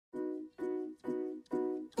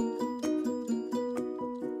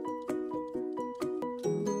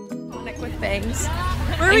with things.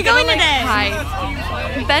 Where are we going today?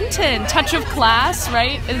 Hi. Benton, Touch of Class,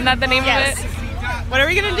 right? Isn't that the name of it? What are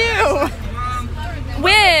we gonna do?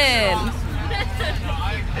 Win!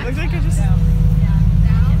 It looks like I just...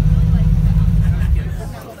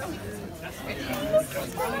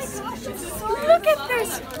 Look at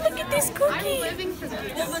this! Look at this cookie!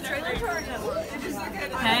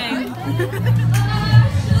 Hey.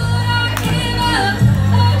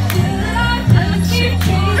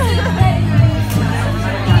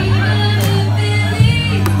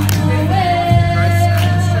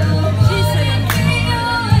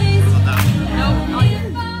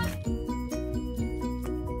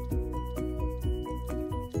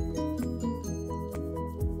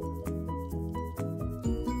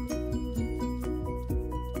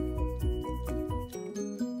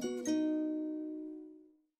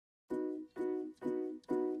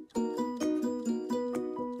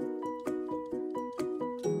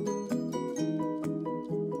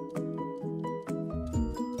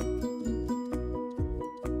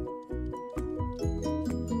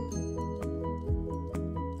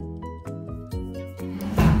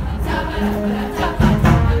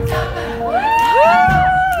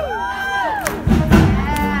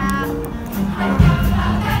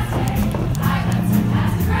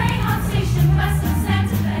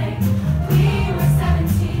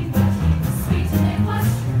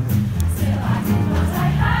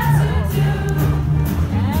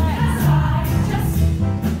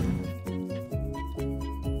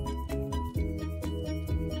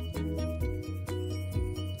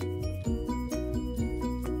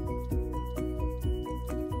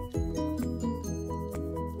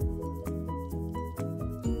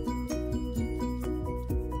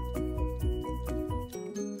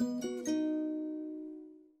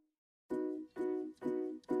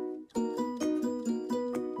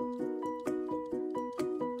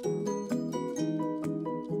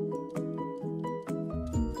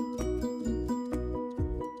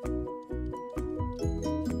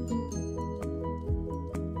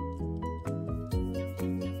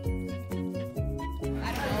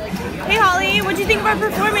 Hey Holly, what'd you think of our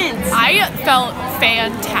performance? I felt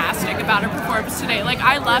fantastic about our performance today. Like,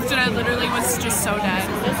 I left and I literally was just so dead.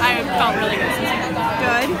 I felt really good.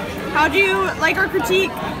 Good. How'd you like our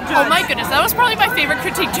critique, Judge? Oh my goodness, that was probably my favorite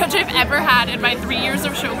critique judge I've ever had in my 3 years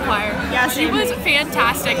of show choir. Yeah, she was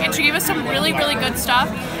fantastic, and she gave us some really, really good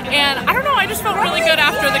stuff. And I don't know, I just felt really good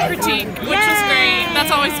after the critique, which was great.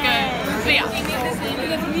 That's always good. But yeah.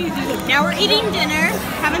 Now we're eating dinner,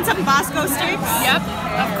 having some Bosco sticks. Yep,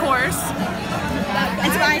 of course.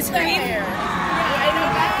 And some ice cream.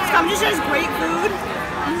 Scum just has great food.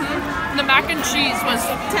 The mac and cheese was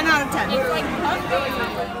 10 out of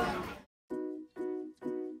 10.